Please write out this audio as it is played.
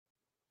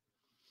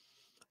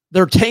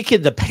They're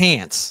taking the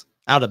pants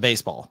out of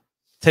baseball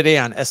today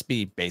on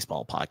SB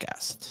Baseball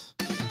Podcast.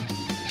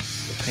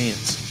 The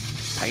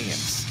pants.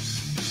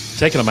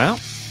 Taking them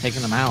out.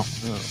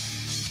 Oh,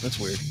 that's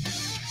weird.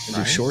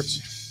 Right?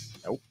 Shorts?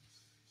 Nope.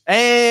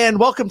 And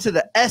welcome to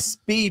the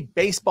SB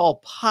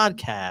Baseball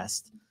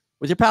Podcast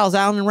with your pals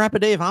Alan and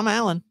Rapid Dave. I'm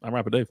Alan. I'm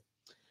Rapid Dave.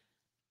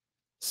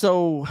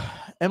 So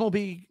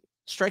MLB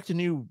striked a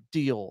new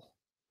deal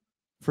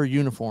for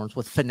uniforms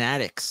with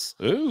Fanatics.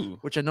 Ooh.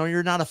 Which I know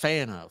you're not a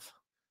fan of.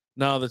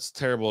 No, that's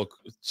terrible.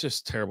 It's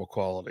just terrible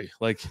quality.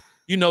 Like,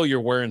 you know,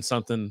 you're wearing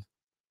something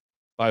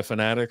by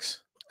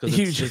Fanatics because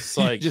it's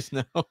like, you just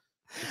know.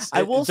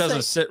 It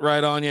doesn't sit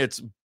right on you.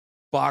 It's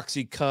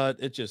boxy cut.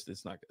 It's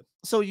not good.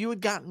 So you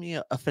had gotten me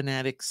a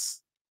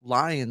Fanatics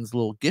Lions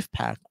little gift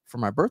pack for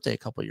my birthday a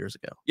couple of years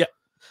ago. Yeah.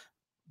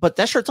 But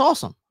that shirt's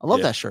awesome. I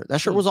love that shirt.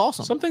 That shirt was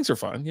awesome. Some things are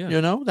fine. Yeah.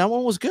 You know, that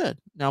one was good.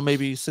 Now,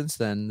 maybe since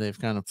then they've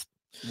kind of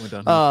went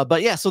down.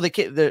 But yeah, so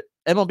the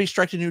MLB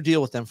struck a new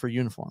deal with them for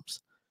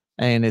uniforms.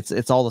 And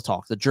it's all the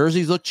talk. The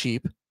jerseys look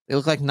cheap. They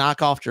look like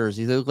knockoff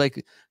jerseys. They look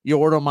like you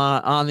order them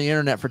on the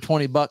internet for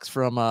 $20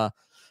 from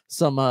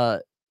some I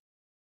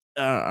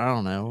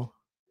don't know,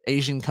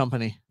 Asian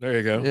company. There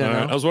you go. You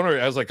know? I was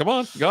wondering. I was like, come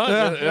on, go on.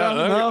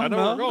 I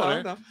know we're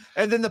going. No.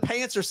 And then the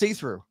pants are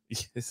see-through.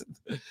 Yes.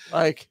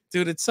 Like,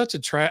 dude, it's such a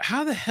trap.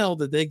 How the hell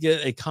did they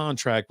get a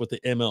contract with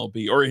the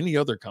MLB or any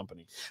other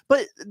company?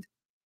 But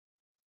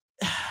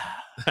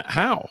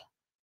how?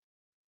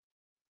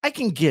 I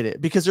can get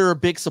it because they're a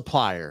big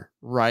supplier,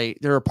 right?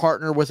 They're a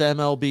partner with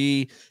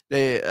MLB.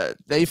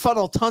 They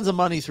funnel tons of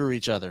money through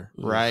each other,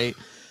 right?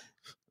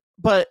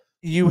 But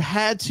you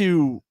had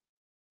to.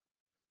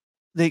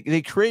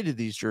 They created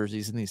these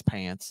jerseys and these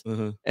pants,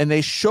 and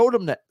they showed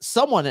them to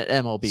someone at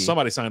MLB.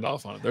 Somebody signed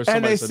off on it.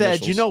 And they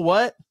said, "You know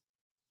what?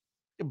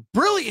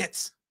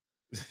 Brilliant."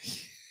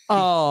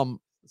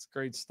 It's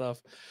great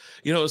stuff.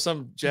 You know,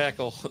 some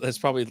jackal that's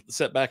probably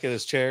sat back in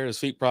his chair, his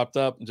feet propped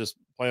up, and just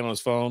playing on his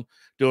phone,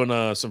 doing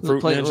some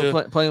Fruit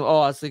Ninja. Playing, I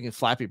was thinking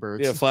Flappy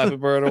Birds. Yeah, Flappy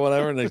Bird or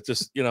whatever. And they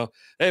just,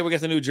 hey, we got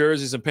the new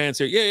jerseys and pants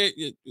here.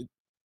 Yeah.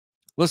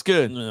 Looks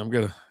good. I'm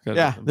gonna.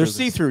 They're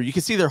see-through. You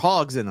can see their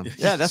hogs in them.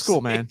 Yeah, that's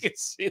cool, man. You can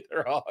see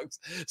their hogs.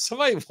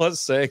 Somebody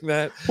was saying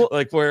that,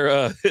 like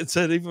where it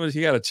said even if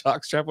you got a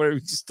chalk strap, whatever,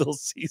 you still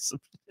see some.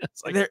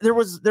 It's like there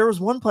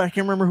was one player, I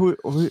can't remember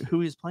who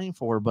he's playing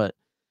for, but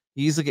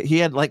he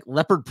had like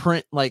leopard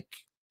print like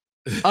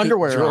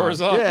underwear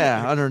drawers on.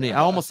 Yeah, underneath. I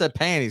almost said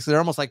panties. They're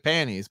almost like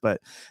panties, but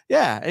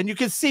yeah, and you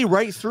can see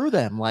right through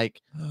them.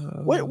 Like,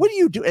 what do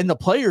you do? And the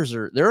players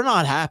they're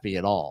not happy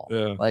at all.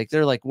 Yeah. Like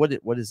they're like, what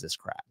is this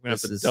crap? We have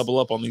to double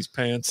up on these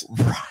pants.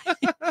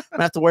 Right.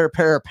 I have to wear a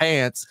pair of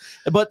pants.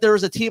 But there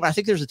was a team. I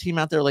think there's a team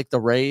out there like the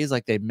Rays,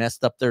 like they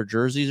messed up their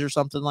jerseys or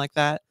something like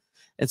that,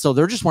 and so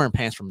they're just wearing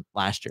pants from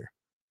last year.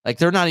 Like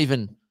they're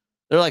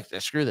like,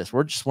 screw this.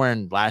 We're just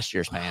wearing last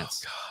year's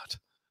pants. Oh, God.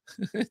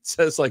 It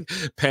says like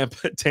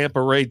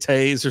Tampa Ray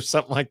Tays or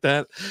something like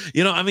that.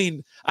 I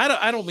mean,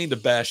 I don't mean to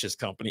bash this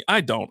company.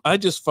 I don't. I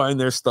just find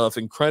their stuff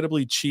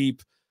incredibly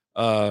cheap,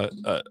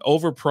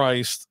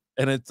 overpriced.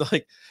 And it's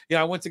like,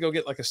 I went to go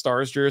get like a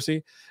Stars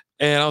jersey,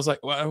 and I was like,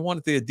 well, I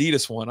wanted the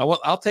Adidas one.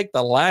 I'll take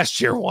the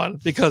last year one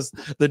because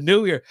the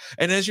new year.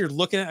 And as you're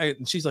looking at it,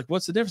 and she's like,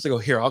 what's the difference? I go,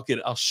 here,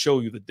 I'll show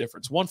you the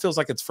difference. One feels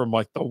like it's from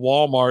like the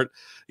Walmart,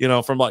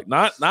 from like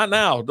not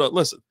now. But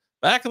listen.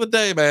 Back in the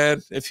day,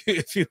 man,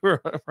 if you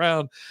were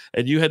around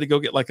and you had to go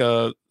get like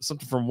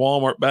something from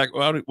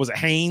Walmart was it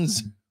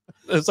Hanes?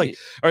 It's like,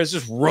 or it's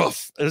just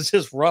rough. It's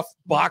just rough,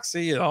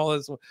 boxy, and all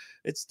this.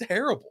 It's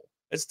terrible.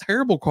 It's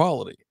terrible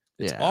quality.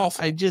 It's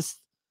awful.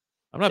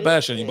 I'm not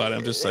bashing anybody.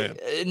 I'm just saying.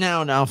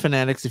 Now,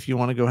 Fanatics, if you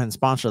want to go ahead and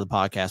sponsor the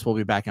podcast, we'll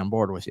be back on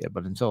board with you.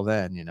 But until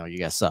then, you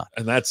guys suck.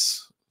 And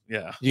that's.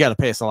 Yeah, you got to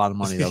pay us a lot of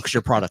money though, because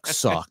your product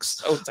sucks.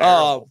 So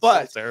terrible.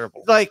 But so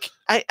terrible. Like,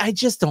 I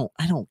just don't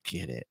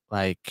get it.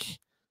 Like,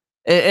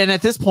 and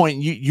at this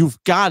point, you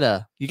got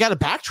to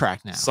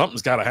backtrack now.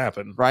 Something's got to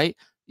happen, right?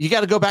 You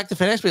got to go back to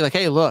Fanatics, be like,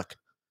 hey, look,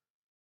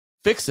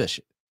 fix this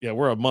shit. Yeah,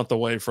 we're a month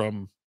away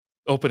from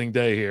opening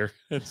day here.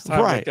 It's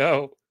time to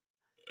go.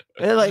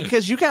 Like,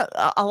 because you got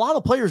a lot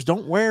of players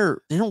don't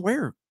wear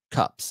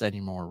cups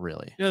anymore,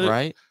 really. Yeah,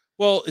 right.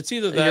 Well, it's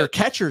either that your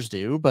catchers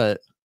do, but.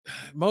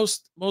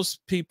 Most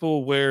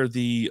people wear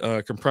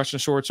the compression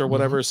shorts or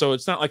whatever, so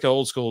it's not like an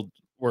old school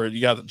where you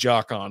got the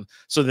jock on,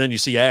 so then you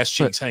see ass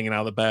cheeks hanging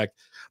out of the back.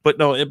 But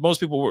no, most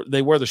people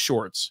they wear the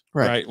shorts,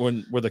 right?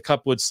 Where the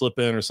cup would slip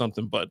in or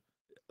something. But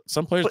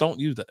some players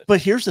don't use that.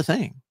 But here's the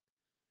thing: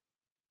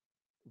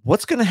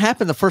 what's going to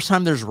happen the first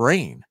time there's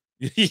rain?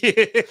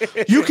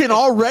 You can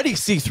already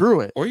see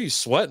through it. Or you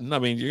sweating? I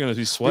mean, you're going to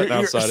be sweating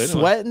outside. You're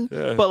sweating,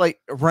 but like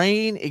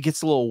rain, it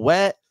gets a little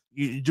wet.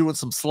 You're doing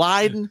some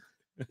sliding.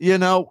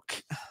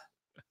 It's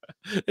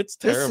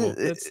terrible.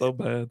 It's so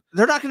bad.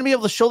 They're not going to be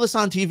able to show this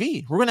on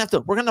TV. We're going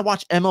to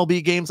watch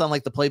MLB games on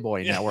like the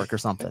Playboy network or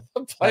something.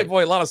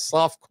 Playboy, a lot of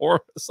softcore.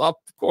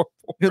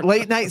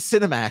 Late night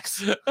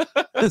Cinemax.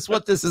 That's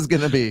what this is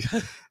going to be.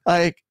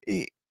 Like,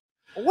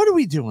 what are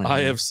we doing?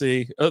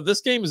 IFC.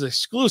 This game is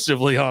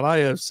exclusively on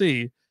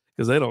IFC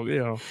because they don't,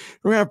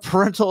 We're gonna have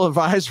parental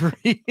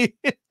advisory.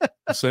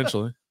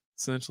 essentially.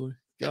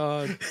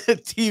 God.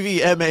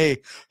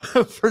 TVMA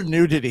for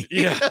nudity.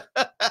 Yeah.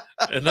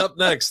 And up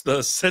next,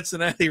 the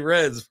Cincinnati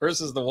Reds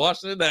versus the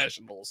Washington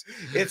Nationals.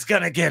 It's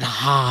gonna get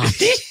hot.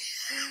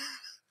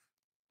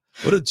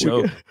 What a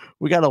joke.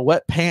 We got a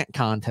wet pant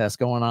contest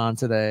going on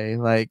today.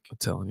 Like, I'm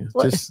telling you,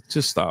 what?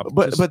 just stop.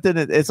 But then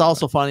it's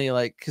also funny,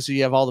 like, because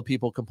you have all the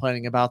people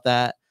complaining about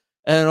that,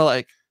 and they're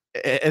like,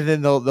 and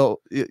then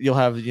you'll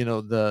have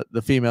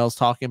the females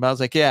talking about.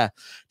 It's like, yeah,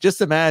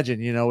 just imagine,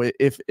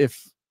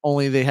 if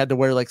only they had to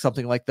wear like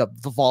something like the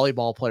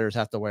volleyball players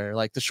have to wear,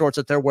 like the shorts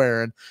that they're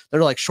wearing,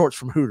 they're like shorts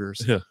from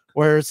Hooters. Yeah.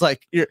 Where it's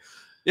like,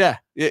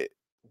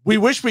 we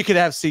wish we could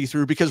have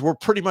see-through because we're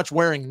pretty much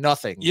wearing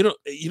nothing. You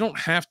don't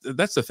have to.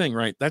 That's the thing,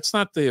 right? That's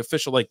not the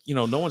official, like,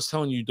 no one's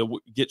telling you to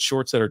get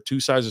shorts that are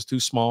 2 sizes too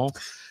small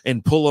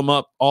and pull them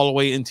up all the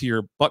way into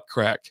your butt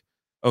crack.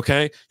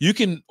 Okay. You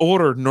can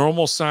order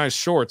normal size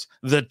shorts.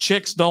 The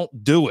chicks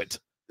don't do it.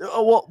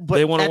 Well, but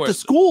they want to at wear the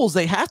schools,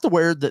 they have to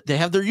wear that. They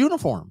have their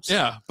uniforms.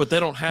 Yeah, but they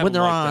don't have when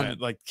them they're like on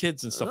that. Like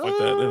kids and stuff like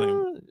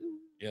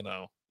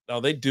that. No,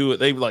 they do it.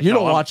 They like, you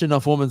don't watch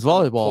enough women's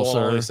volleyball,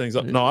 sir. All these things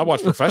up. No, I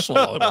watch professional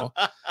volleyball,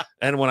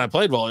 and when I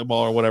played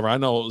volleyball or whatever, I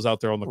know it was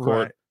out there on the court,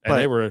 right. and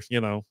they were,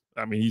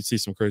 I mean, you'd see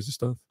some crazy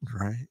stuff,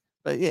 right?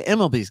 But yeah,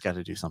 MLB's got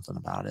to do something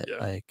about it. Yeah.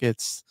 Like,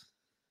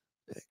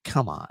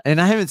 come on. And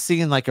I haven't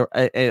seen like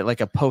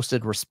a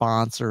posted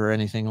response or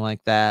anything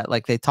like that.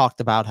 Like, they talked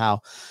about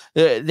how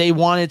they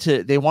wanted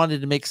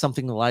to make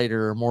something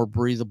lighter or more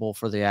breathable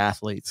for the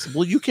athletes.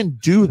 Well, you can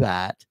do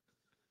that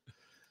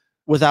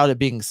without it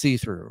being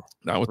see-through.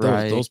 Not with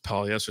those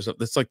polyester stuff.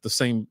 That's like the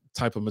same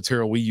type of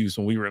material we used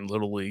when we were in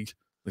Little League,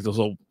 like those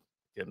old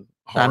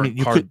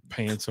hard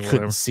pants or whatever.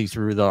 Couldn't see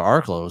through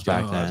our clothes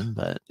back then,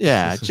 but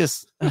yeah,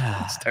 just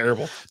it's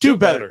terrible. Do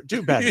better.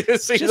 Do better.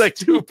 It seems like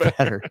do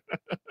better.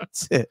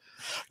 That's it.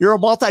 You're a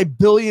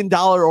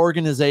multi-billion-dollar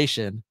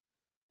organization,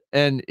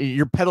 and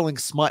you're peddling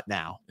smut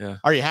now. Yeah.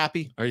 Are you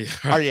happy? Are you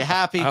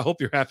happy? I hope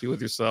you're happy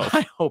with yourself.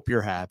 I hope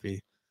you're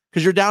happy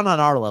because you're down on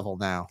our level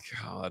now.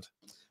 God.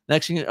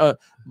 Next thing,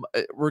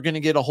 we're gonna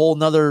get a whole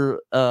nother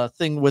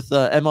thing with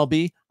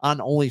MLB on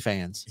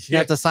OnlyFans. You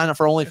have to sign up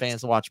for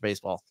OnlyFans to watch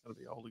baseball. It's gonna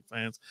be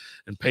OnlyFans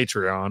and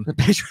Patreon.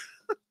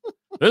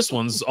 This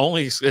one's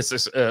only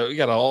we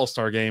got an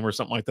all-star game or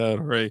something like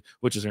that,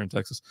 which is here in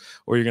Texas,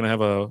 or you're gonna have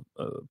a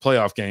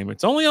playoff game.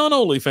 It's only on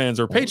OnlyFans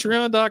or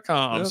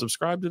Patreon.com. Yep.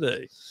 Subscribe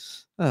today.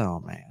 Oh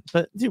man,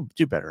 but do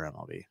better,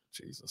 MLB.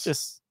 Jesus,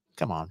 just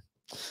come on.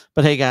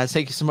 But hey, guys,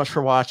 thank you so much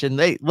for watching.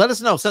 Let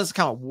us know. Send us a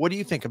comment. What do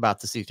you think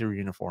about the see-through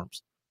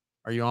uniforms?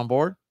 Are you on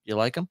board? You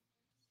like them?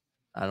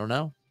 I don't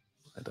know.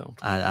 I don't.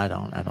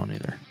 I don't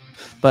either.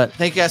 But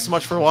thank you guys so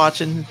much for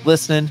watching,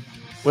 listening.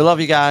 We love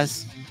you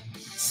guys.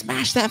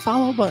 Smash that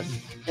follow button.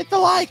 Hit the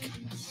like.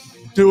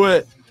 Do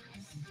it.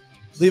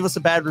 Leave us a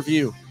bad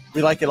review.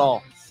 We like it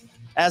all.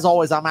 As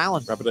always, I'm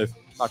Alan. Rapid Dave.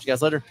 Talk to you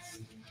guys later.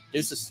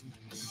 Deuces.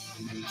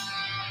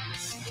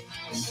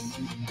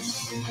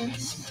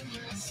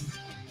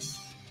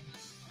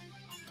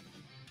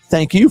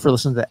 Thank you for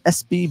listening to the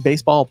SB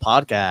Baseball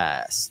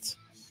Podcast.